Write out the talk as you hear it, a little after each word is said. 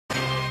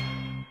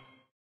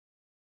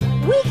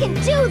We can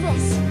do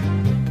this!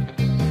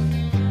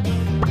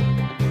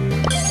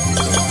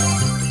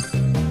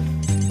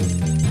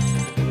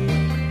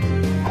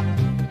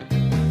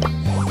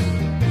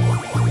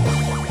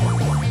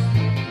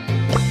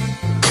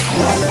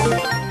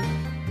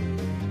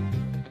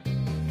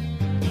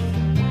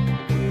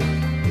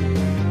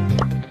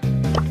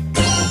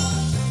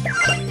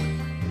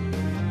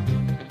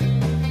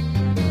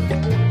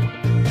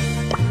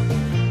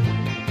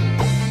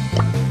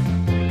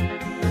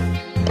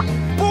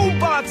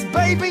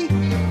 Baby!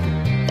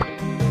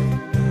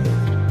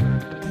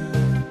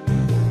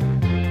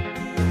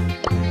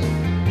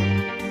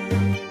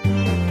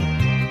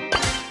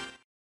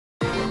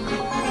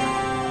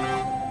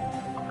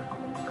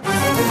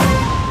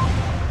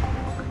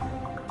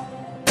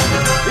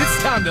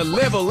 It's time to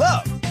level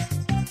up!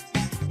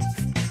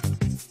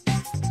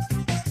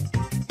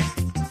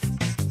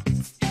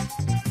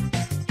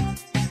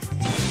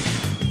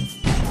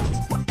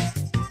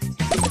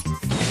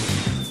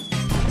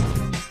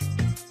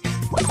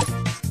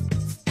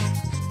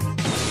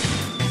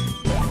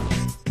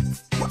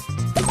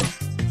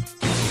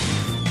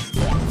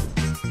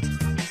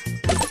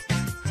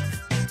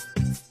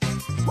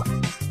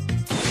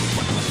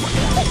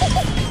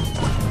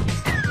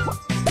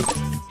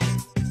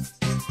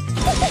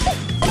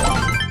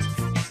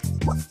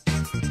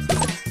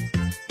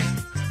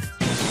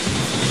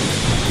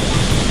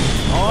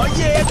 Oh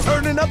yeah,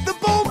 turning up the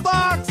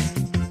boombox!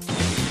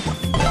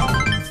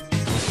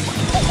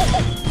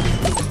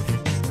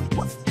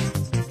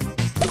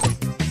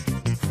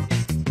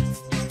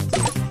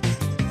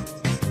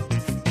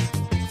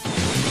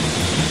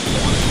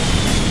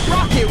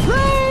 Rocket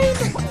rain!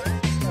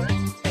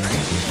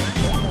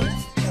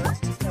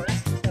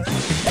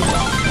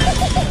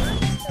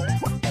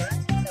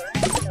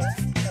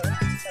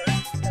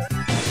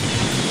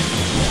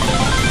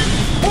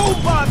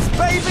 Boombox,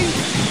 baby!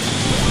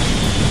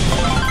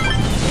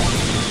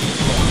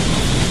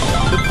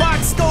 The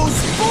box goes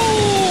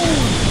boom!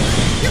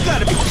 You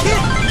gotta be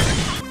kidding!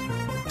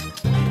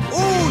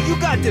 Ooh, you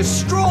got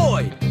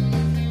destroyed!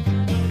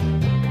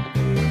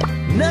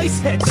 Nice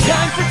head,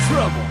 time for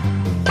trouble!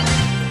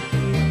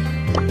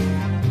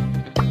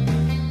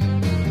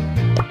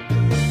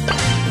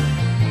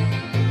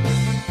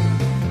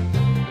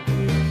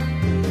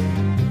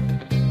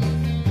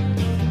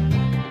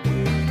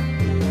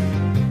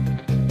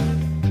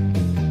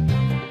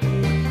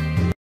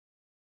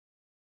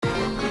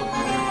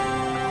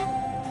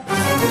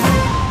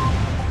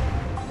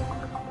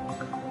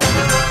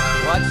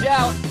 Watch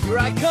out! Here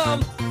I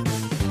come!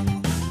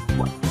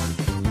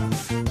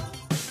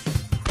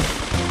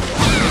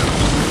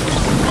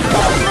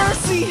 Oh,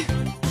 mercy!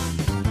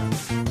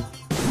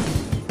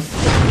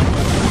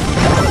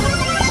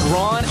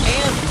 Ron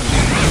and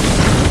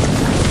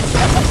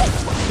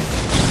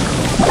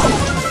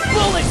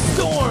Bullet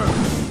Storm!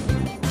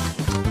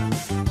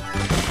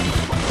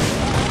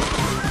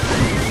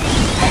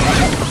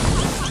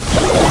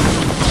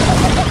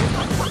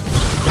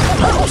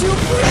 Too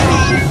pretty!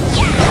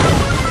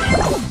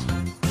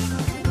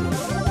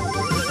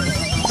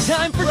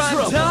 Time for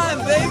trouble! Time,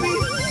 baby!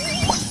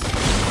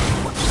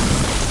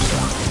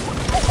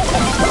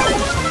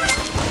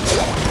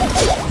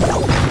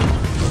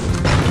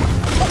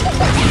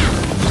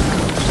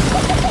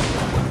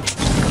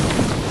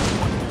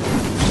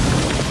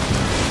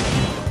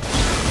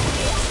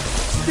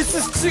 This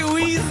is too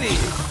easy!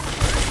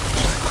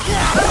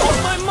 Oh,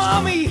 my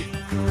mommy!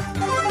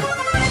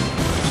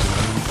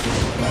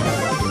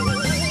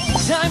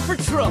 Time for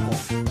trouble!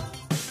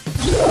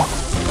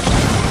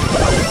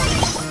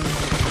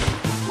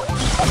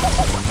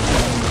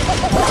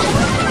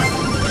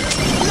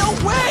 No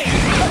way!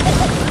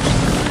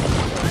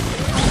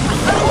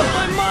 I don't want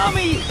my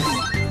mommy!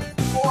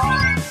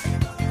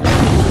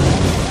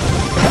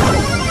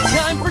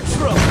 Time for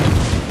trouble!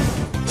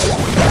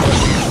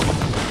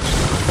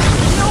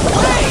 No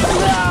way!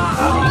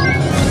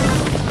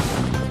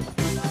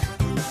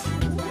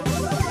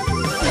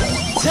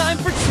 Time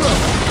for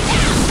trouble!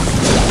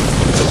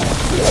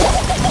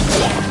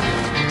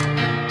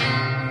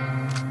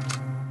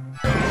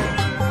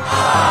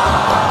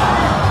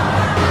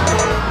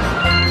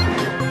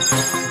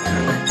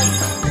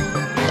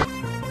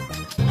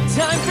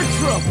 Time for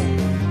trouble!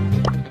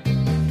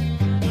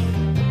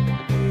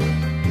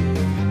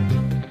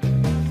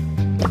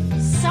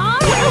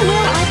 Sorry, where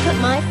will I put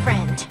my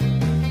friend?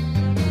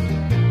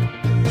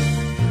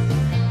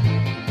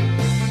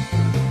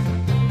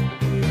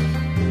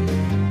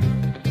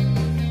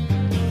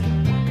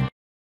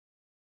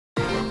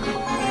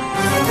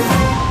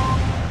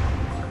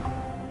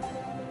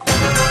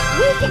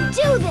 We can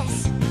do this!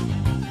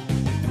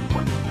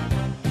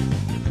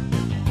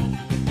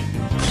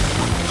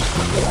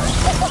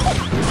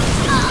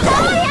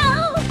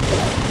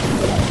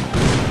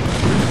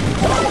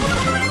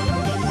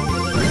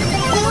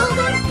 Build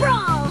and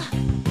brawl!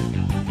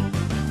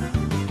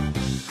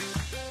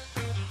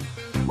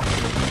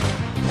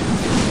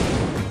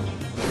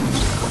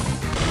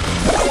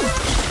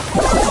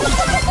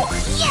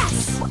 Yes!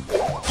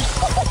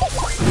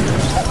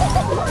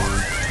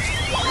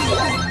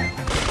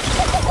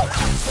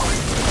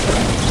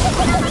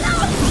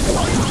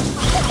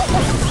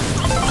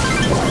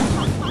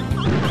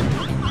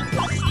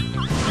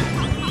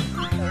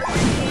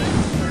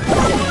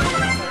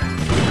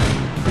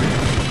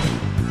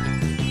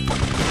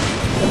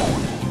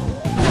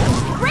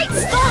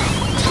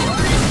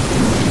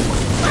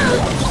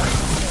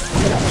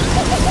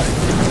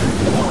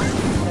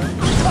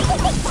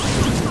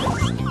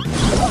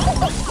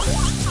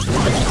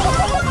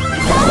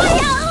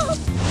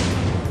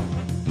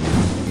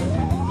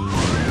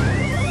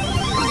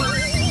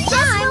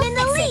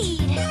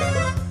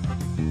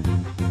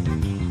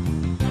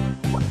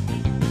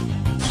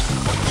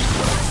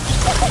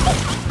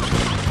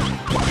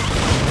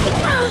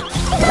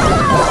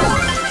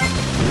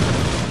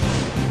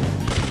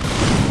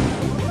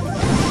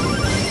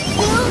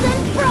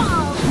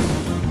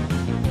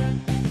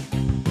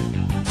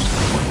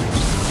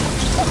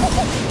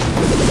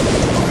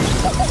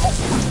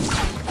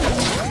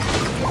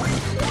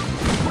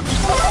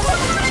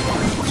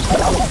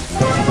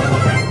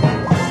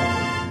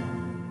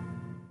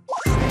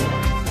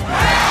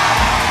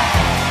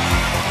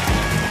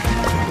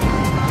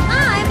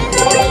 I'm in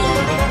the lead.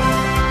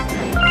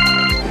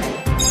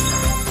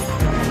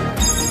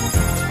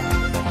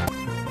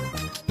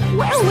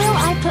 Where will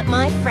I put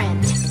my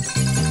friend?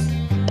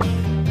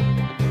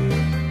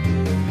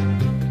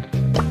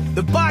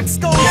 The box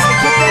goes to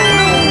get that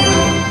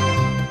loot.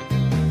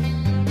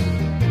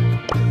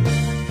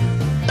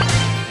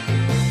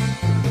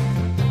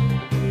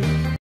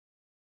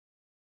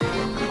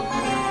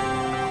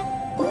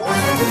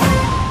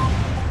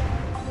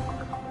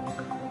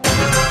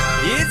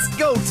 It's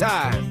go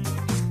time.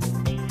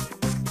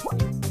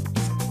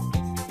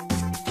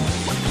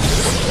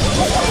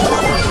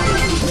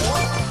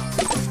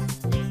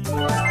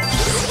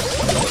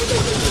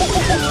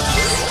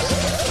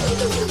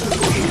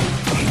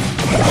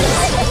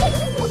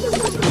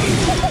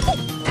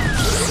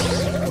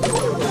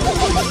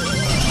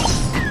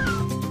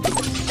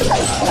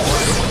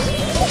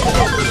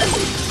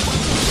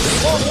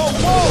 Whoa, whoa,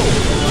 whoa!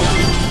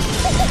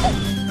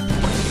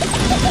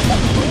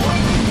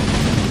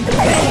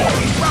 Hey,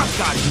 Rock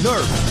got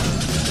nerfed.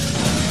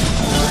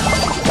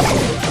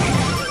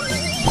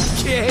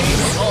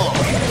 Game on.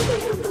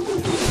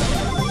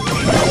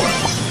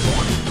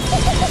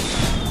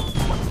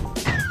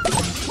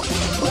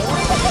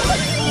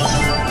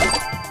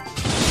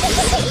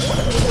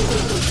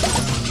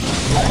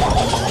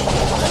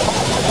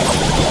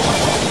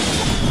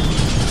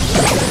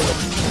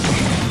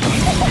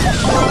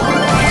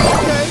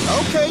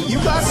 Okay, you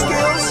got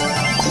skills.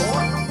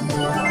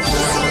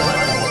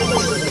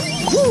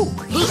 Woo,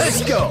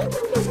 let's go.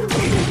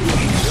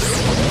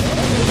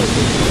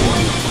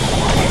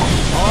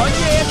 Oh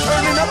yeah,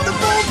 turning up the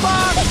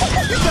boombox.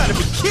 You gotta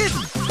be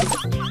kidding.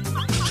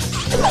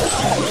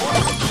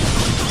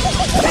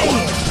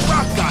 Man,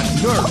 Rock got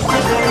nerfed.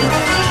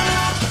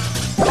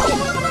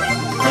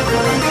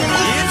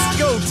 It's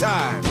go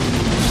time.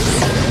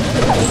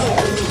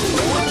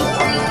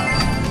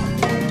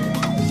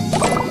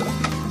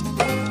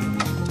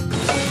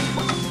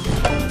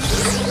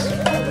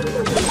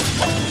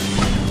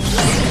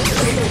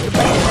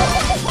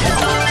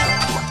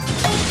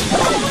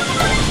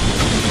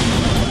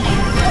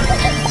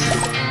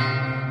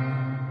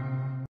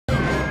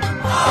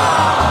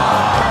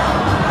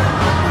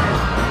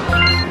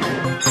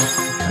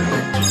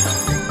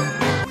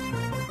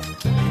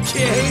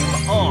 Game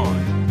on.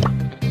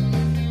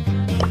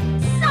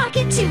 Sock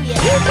it to you.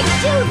 You can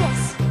do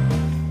this.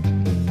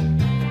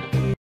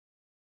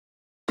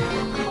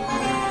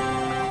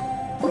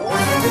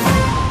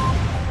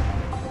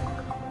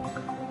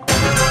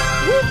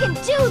 We can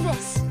do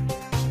this.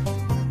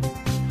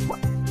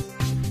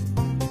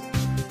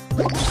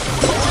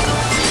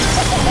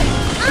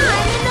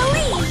 I'm in the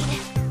lead.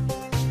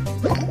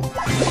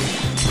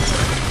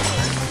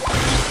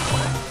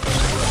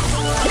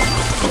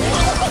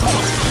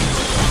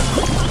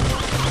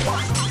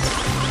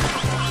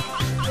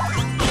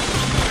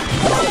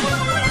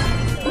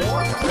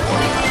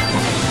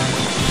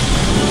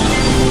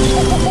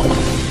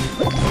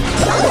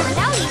 Oh,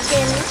 now you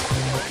didn't.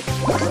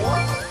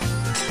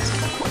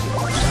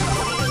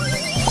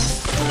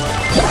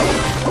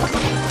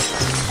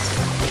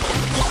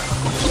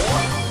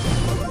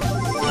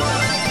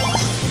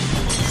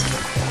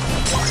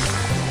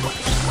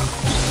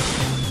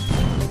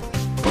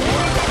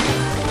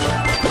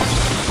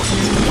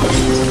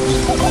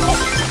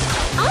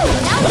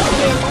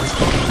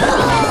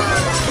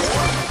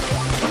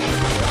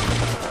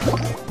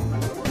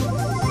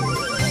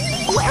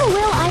 Where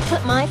will I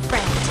put my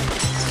friend?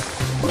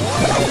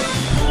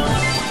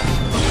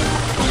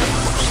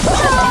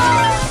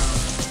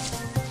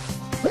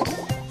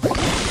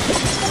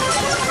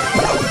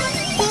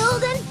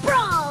 Build and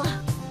brawl.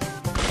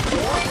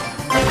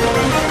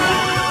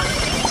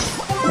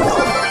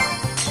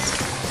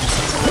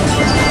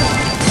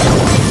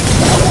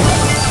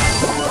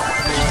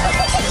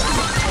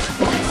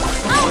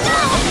 Oh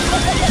no!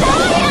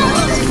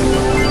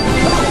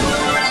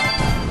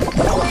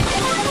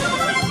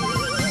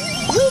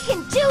 We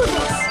can do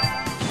this!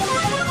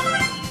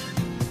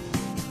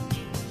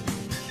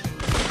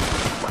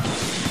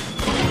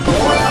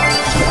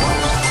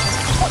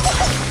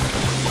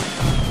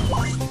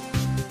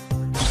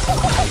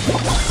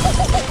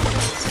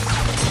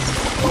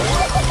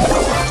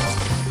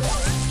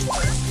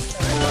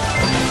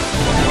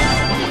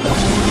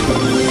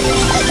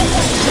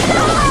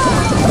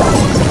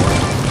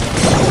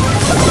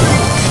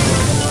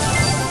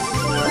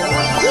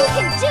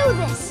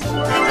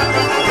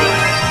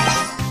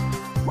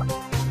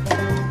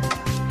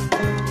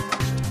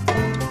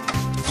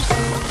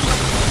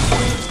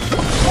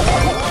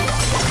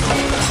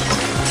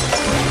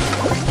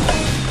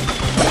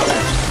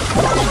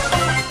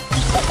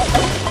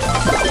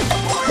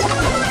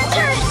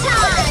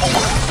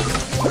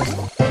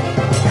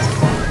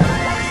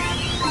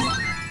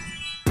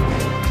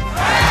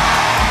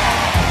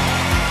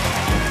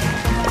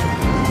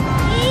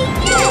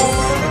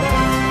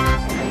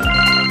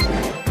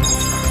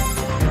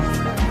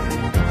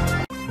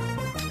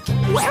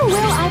 Where will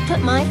I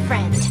put my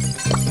friend?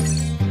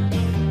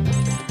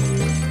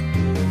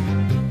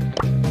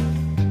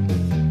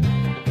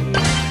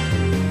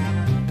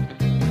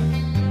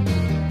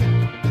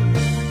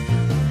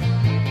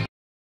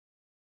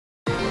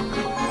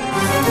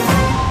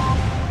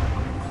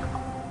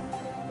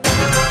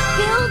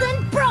 Build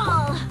and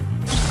brawl!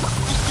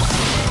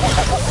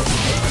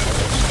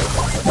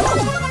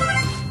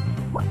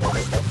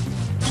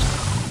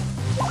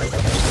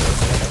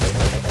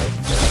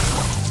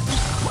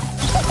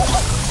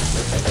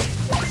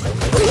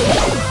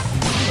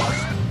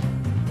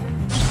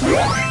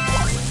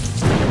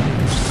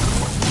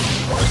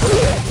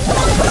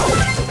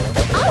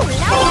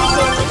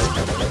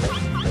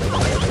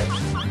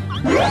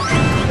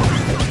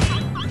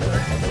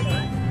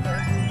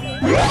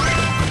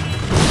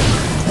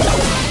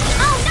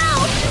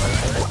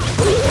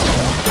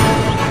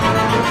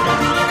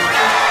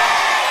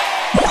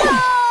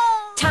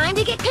 Time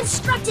to get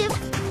constructive.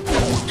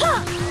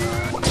 Huh.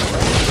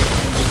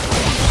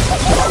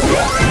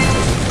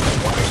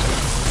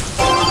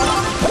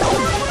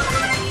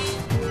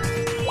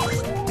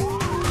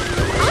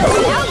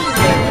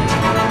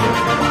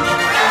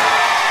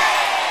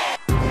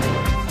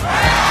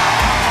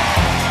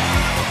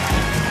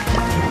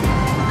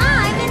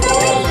 I'm in the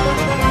lead.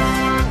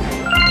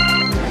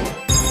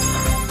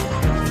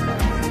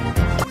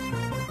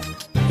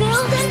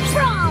 Build and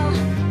brawl.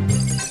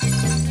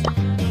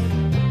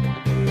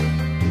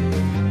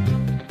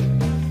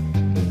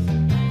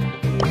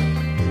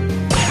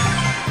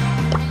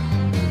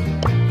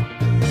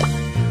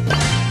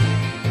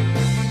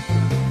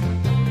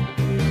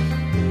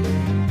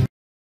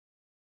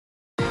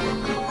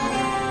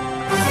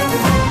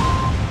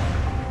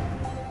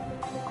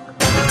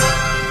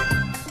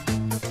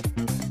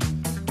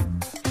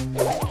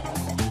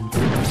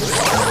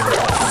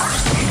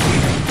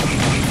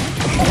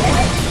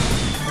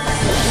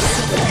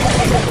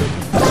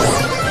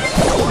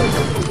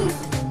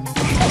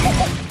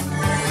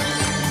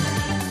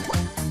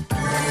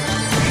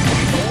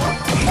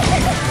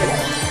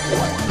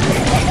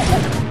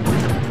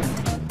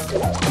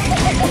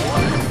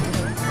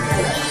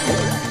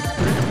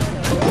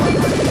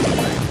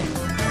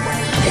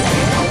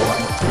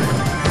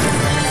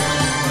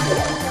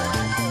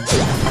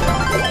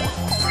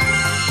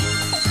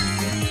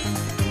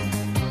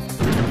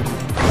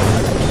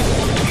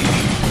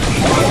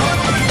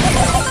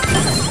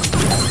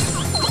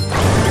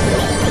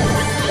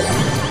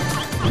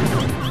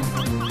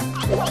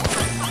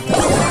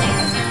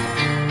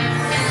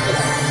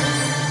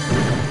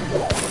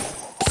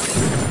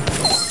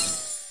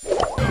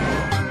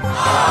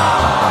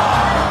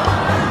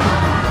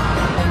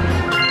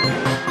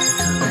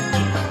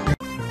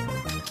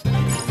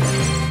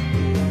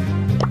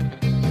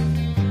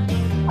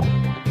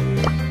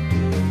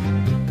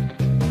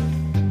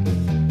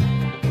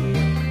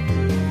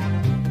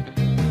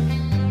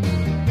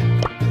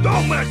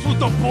 Don't mess with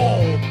the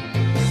ball!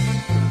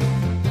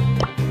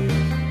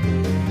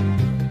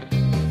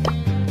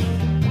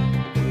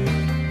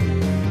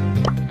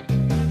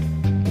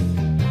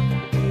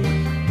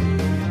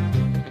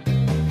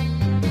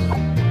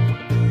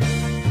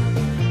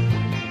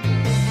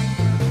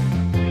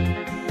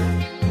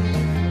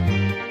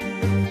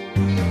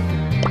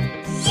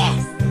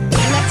 Yes!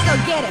 Let's go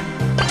get him.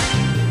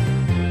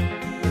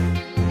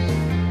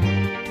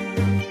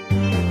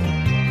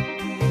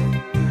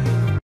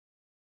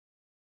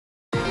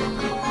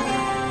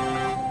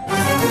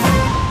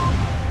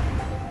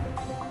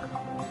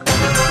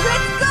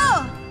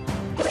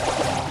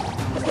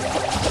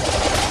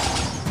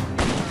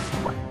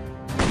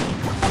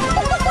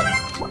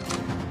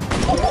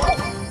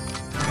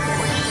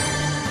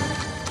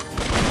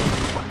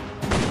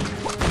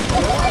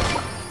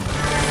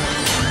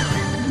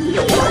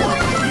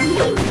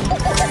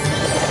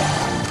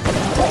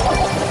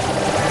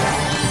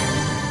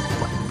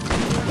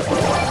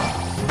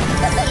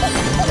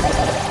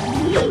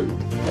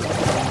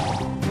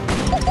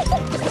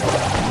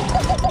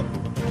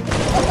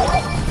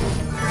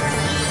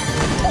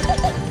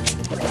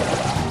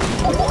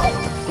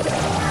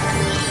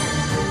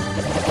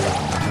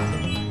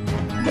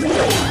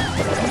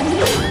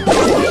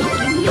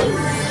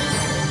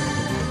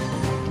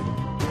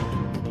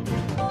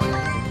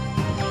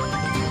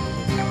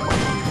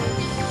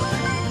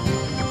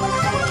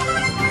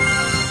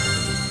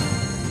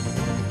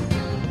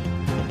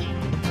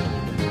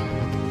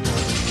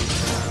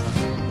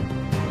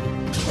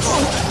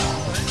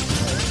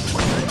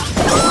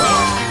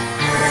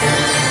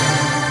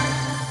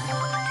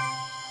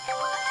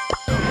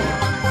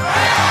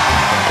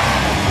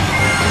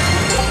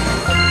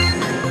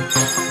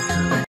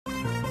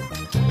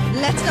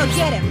 Let's go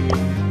get him.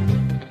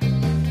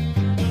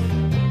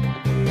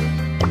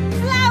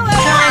 Flower!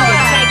 Time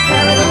to take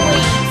care of the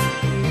weeds.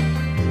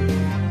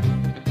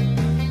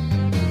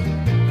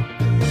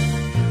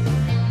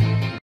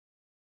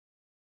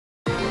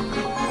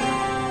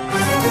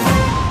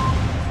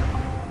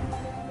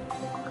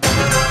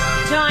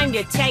 Time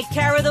to take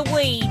care of the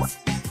weeds.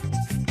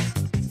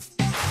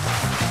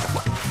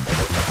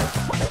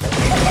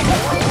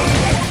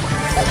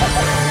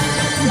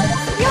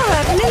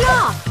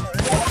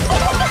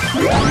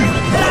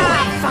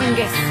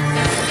 rowdiest.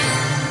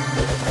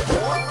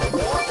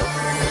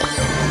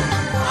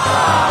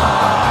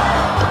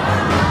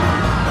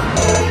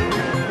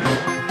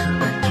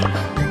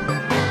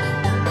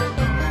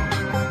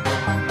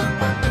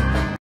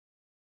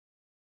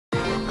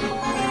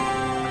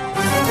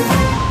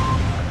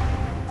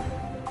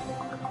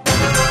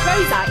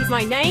 Rosa is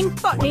my name,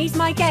 botany's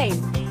my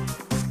game.